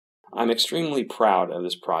I'm extremely proud of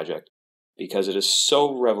this project because it is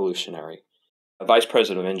so revolutionary. The Vice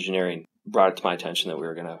President of Engineering brought it to my attention that we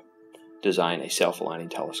were going to design a self-aligning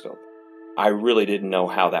telescope. I really didn't know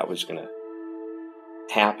how that was going to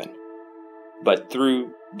happen. But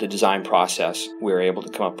through the design process, we were able to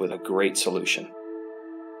come up with a great solution.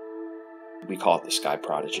 We call it the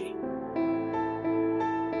SkyProdigy.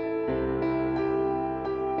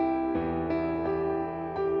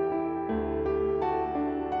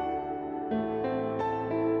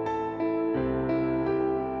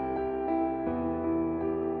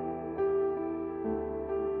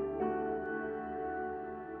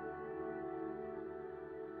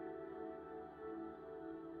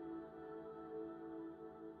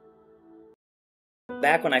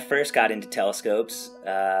 Back when I first got into telescopes,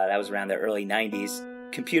 that was around the early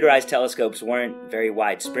 90s, computerized telescopes weren't very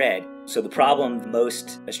widespread. So the problem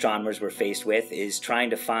most astronomers were faced with is trying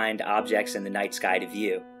to find objects in the night sky to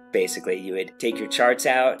view. Basically, you would take your charts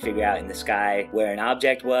out, figure out in the sky where an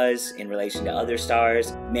object was in relation to other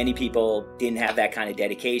stars. Many people didn't have that kind of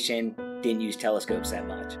dedication, didn't use telescopes that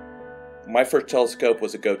much. My first telescope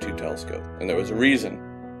was a go-to telescope, and there was a reason.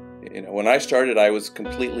 When I started, I was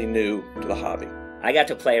completely new to the hobby. I got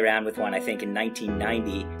to play around with one, I think, in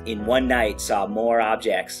 1990. In one night, saw more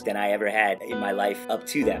objects than I ever had in my life up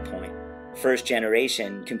to that point. First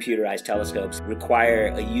generation computerized telescopes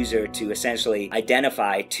require a user to essentially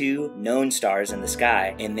identify two known stars in the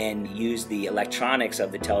sky and then use the electronics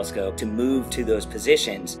of the telescope to move to those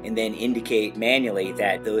positions and then indicate manually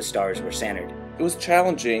that those stars were centered. It was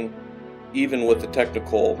challenging, even with the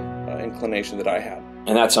technical inclination that I had.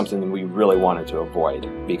 And that's something that we really wanted to avoid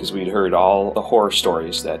because we'd heard all the horror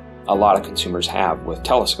stories that a lot of consumers have with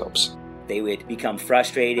telescopes. They would become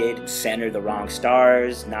frustrated, center the wrong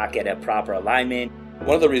stars, not get a proper alignment.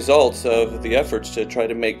 One of the results of the efforts to try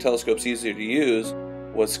to make telescopes easier to use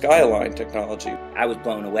was SkyAlign technology. I was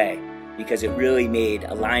blown away because it really made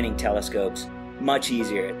aligning telescopes much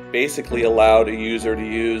easier. Basically allowed a user to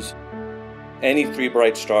use any three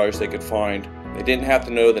bright stars they could find. They didn't have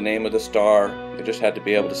to know the name of the star, they just had to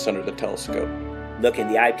be able to center the telescope. Look in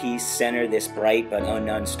the eyepiece, center this bright but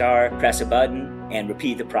unknown star, press a button, and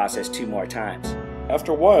repeat the process 2 more times.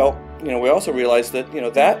 After a while, we also realized that,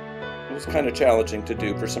 that was kind of challenging to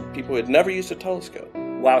do for some people who had never used a telescope.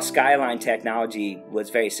 While SkyAlign technology was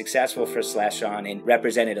very successful for Celestron and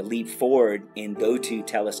represented a leap forward in go-to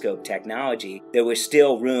telescope technology, there was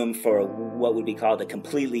still room for what would be called a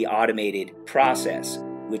completely automated process,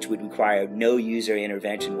 which would require no user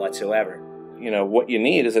intervention whatsoever. What you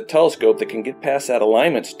need is a telescope that can get past that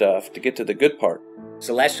alignment stuff to get to the good part.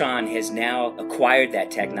 Celestron has now acquired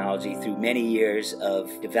that technology through many years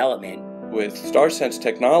of development. With StarSense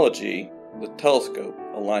technology, the telescope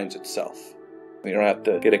aligns itself. You don't have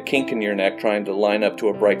to get a kink in your neck trying to line up to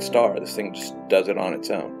a bright star. This thing just does it on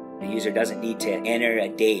its own. The user doesn't need to enter a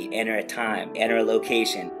date, enter a time, enter a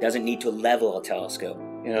location, doesn't need to level a telescope.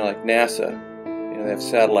 Like NASA, they have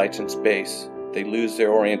satellites in space. They lose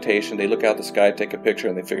their orientation, they look out the sky, take a picture,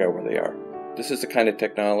 and they figure out where they are. This is the kind of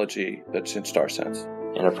technology that's in StarSense.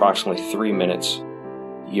 In approximately 3 minutes,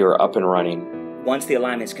 you're up and running. Once the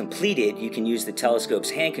alignment is completed, you can use the telescope's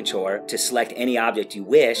hand controller to select any object you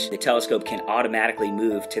wish. The telescope can automatically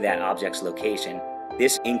move to that object's location.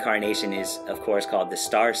 This incarnation is, of course, called the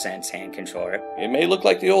StarSense hand controller. It may look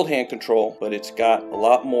like the old hand control, but it's got a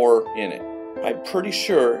lot more in it. I'm pretty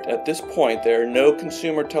sure at this point there are no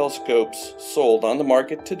consumer telescopes sold on the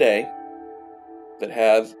market today that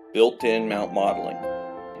have built-in mount modeling.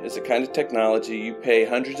 It's the kind of technology you pay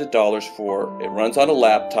hundreds of dollars for. It runs on a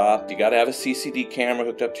laptop. You got to have a CCD camera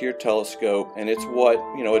hooked up to your telescope, and it's what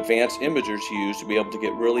advanced imagers use to be able to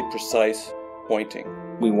get really precise pointing.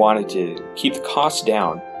 We wanted to keep the costs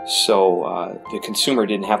down so the consumer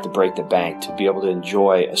didn't have to break the bank to be able to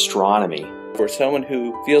enjoy astronomy. For someone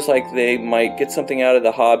who feels like they might get something out of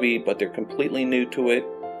the hobby, but they're completely new to it,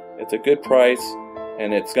 it's a good price,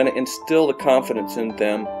 and it's going to instill the confidence in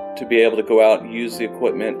them to be able to go out and use the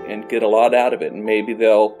equipment and get a lot out of it. And maybe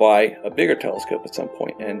they'll buy a bigger telescope at some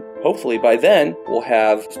point. And hopefully by then, we'll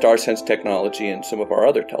have StarSense technology in some of our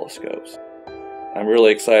other telescopes. I'm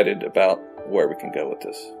really excited about where we can go with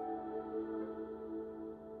this.